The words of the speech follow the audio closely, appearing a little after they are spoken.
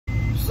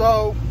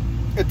So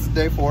it's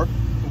day 4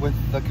 with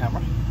the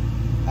camera,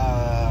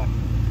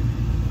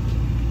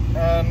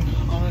 and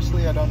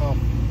honestly I don't know.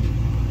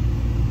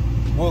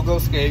 We'll go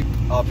skate,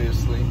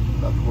 obviously,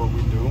 that's what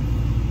we do,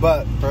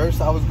 but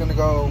first I was gonna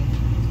go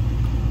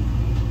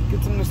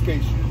get some new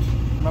skate shoes.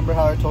 Remember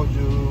how I told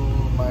you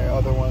my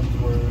other ones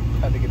were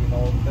kind of getting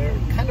old? They're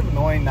kind of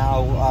annoying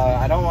now.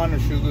 I don't want to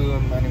shoe glue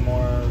them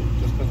anymore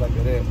just because I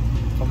did it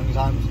so many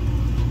times.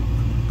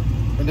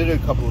 I did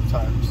it a couple of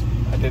times.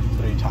 I did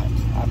 3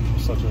 times. I'm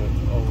such a,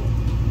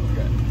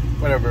 okay,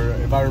 whatever.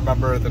 If I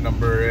remember the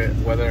number,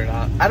 whether or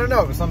not, I don't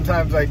know.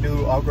 Sometimes I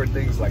do awkward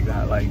things like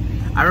that. Like,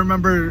 I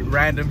remember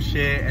random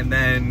shit and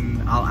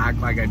then I'll act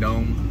like I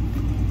don't,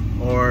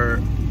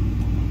 or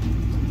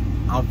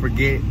I'll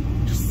forget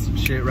just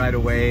shit right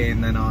away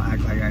and then I'll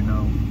act like I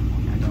know.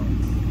 I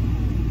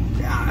don't.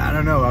 Yeah, I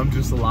don't know. I'm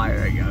just a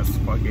liar, I guess.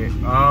 Fuck it.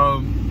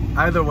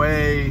 Either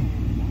way,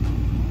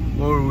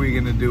 what were we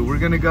gonna do? We're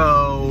gonna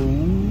go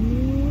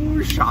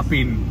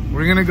shopping.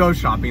 We're gonna go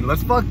shopping.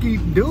 Let's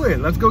fucking do it.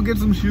 Let's go get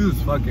some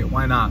shoes. Fuck it.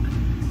 Why not?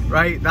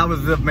 Right? That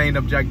was the main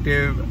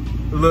objective.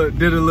 Look,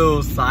 did a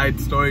little side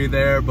story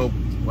there, but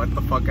what the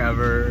fuck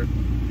ever.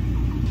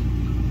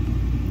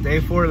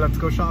 Day 4, let's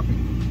go shopping.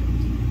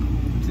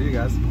 See you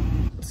guys.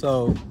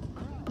 So,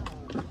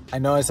 I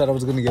know I said I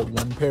was gonna get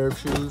 1 pair of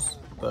shoes,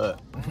 but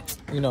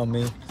you know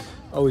me,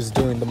 always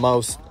doing the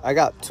most. I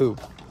got 2.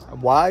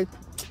 Why?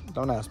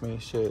 Don't ask me.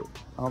 Shit,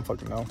 I don't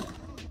fucking know.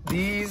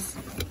 These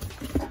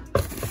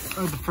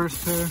are the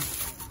first pair.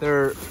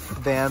 They're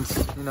Vans,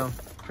 you know,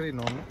 pretty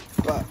normal,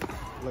 but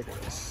look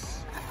at this.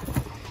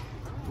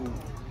 Ooh,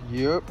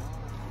 yep.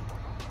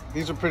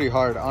 These are pretty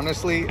hard.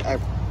 Honestly, I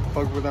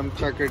fucked with them.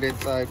 Checkered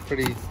inside,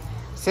 pretty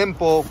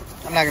simple.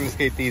 I'm not gonna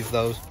skate these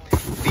though.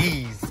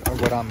 These are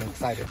what I'm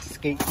excited to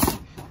skate.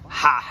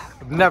 Ha!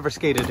 I've never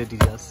skated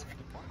Adidas.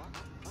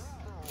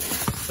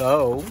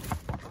 So,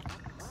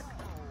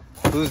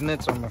 Blues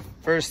knits are my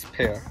first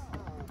pair.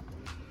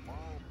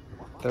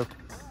 They're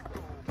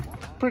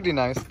pretty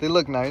nice. They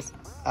look nice.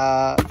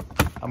 I'm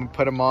gonna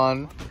put them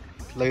on,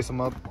 lace them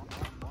up,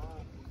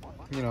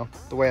 you know,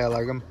 the way I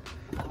like them.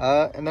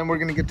 And then we're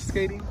gonna get to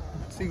skating.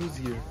 Let's see who's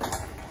here.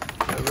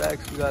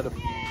 Rex, we got a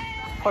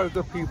park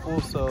of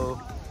people, so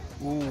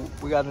ooh,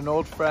 we got an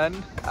old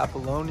friend,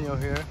 Apollonio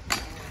here.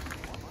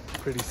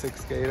 Pretty sick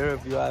skater,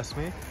 if you ask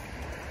me.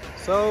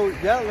 So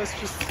yeah, let's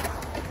just.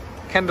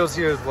 Kendall's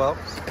here as well.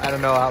 I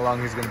don't know how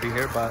long he's gonna be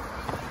here, but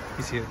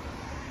he's here.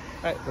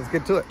 All right, let's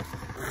get to it.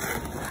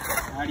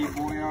 Addy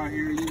boy out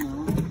here, you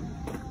know.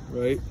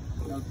 Right.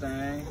 No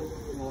thing.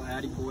 Little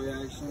Addy boy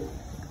action.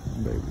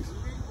 Babies.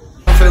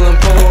 I'm feeling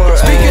poor.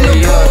 Speaking of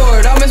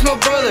bored, I miss my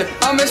brother.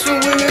 I miss when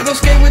we would go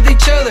skate with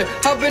each other.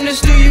 Hop in the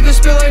stew, you can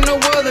spill like no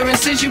other. And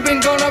since you've been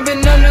gone, I've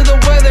been under the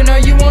weather. Now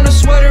you want a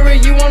sweater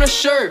and you want a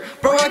shirt.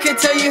 Bro, I can't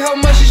tell you how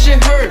much this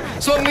shit hurt.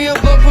 Smoke me a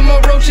blunt, put my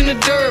roach in the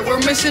dirt.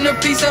 We're missing a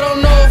piece, I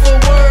don't know if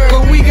it'll work,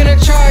 but we gonna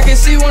try. Can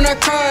see when I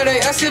cry, they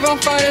ask if I'm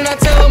fine and I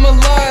tell them a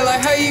lie.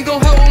 Like, how you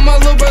gon' help when my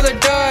little brother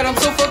died? I'm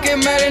so fucking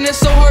mad and it's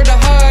so hard to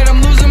hide.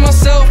 I'm losing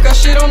myself, got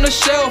shit on the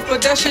shelf,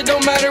 but that shit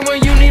don't matter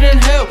when you needin'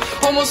 help.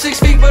 Almost 6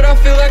 feet, but I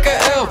feel like an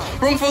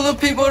elf. Room full of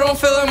people, don't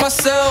feel like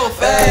myself.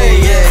 Hey,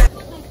 yeah.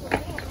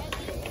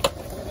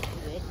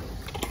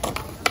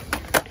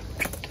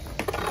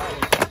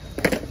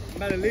 I'm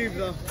about to leave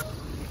though.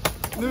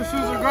 New shoes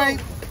are great.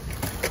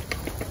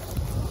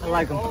 I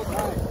like them.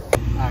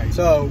 Alright,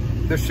 so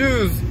the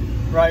shoes,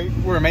 right,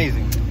 were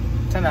amazing.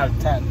 10 out of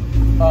 10.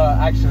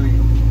 Actually,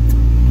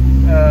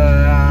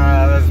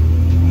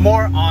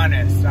 more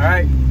honest,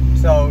 alright?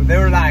 So they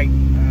were like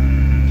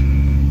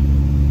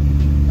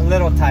a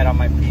little tight on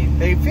my feet.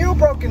 They feel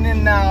broken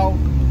in now,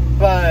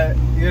 but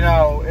you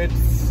know,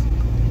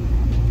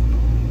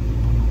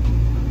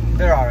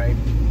 they're alright.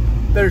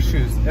 They're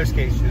shoes, they're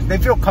skate shoes. They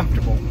feel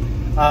comfortable.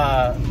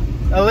 A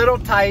little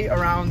tight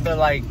around the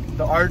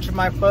arch of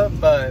my foot,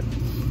 but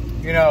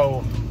you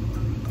know,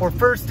 for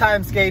first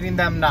time skating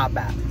them, not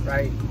bad,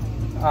 right?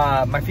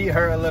 My feet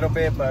hurt a little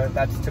bit, but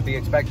that's to be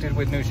expected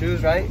with new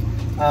shoes, right?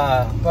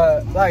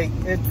 But like,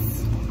 they're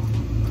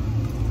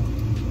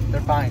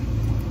fine.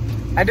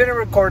 I didn't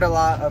record a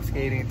lot of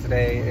skating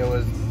today.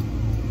 I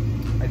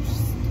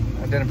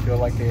didn't feel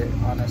like it,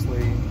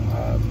 honestly.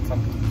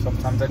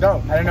 Sometimes I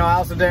don't. I don't know, I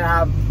also didn't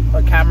have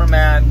a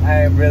cameraman.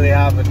 I didn't really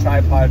have a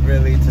tripod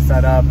really to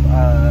set up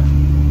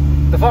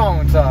the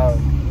phone, so,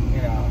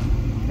 you know,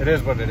 it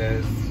is what it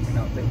is. You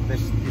know,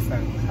 these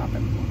things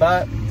happen.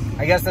 But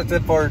I guess that's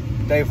it for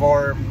day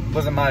 4.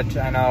 Wasn't much.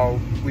 I know,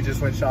 we just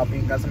went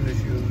shopping, got some new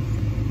shoes.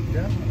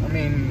 Yeah, I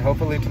mean,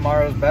 hopefully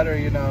tomorrow's better,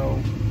 you know.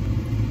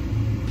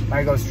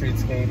 Might go street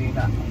skating,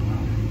 I don't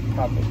know,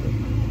 probably.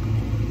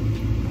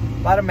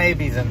 A lot of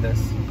maybes in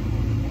this.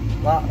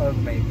 A lot of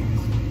maybes.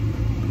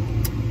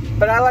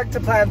 But I like to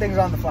plan things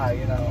on the fly,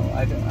 you know.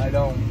 I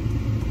don't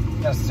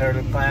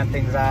necessarily plan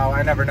things out.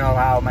 I never know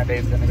how my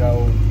day's gonna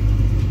go.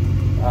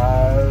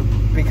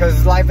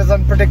 Because life is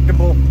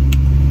unpredictable.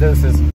 Deuces.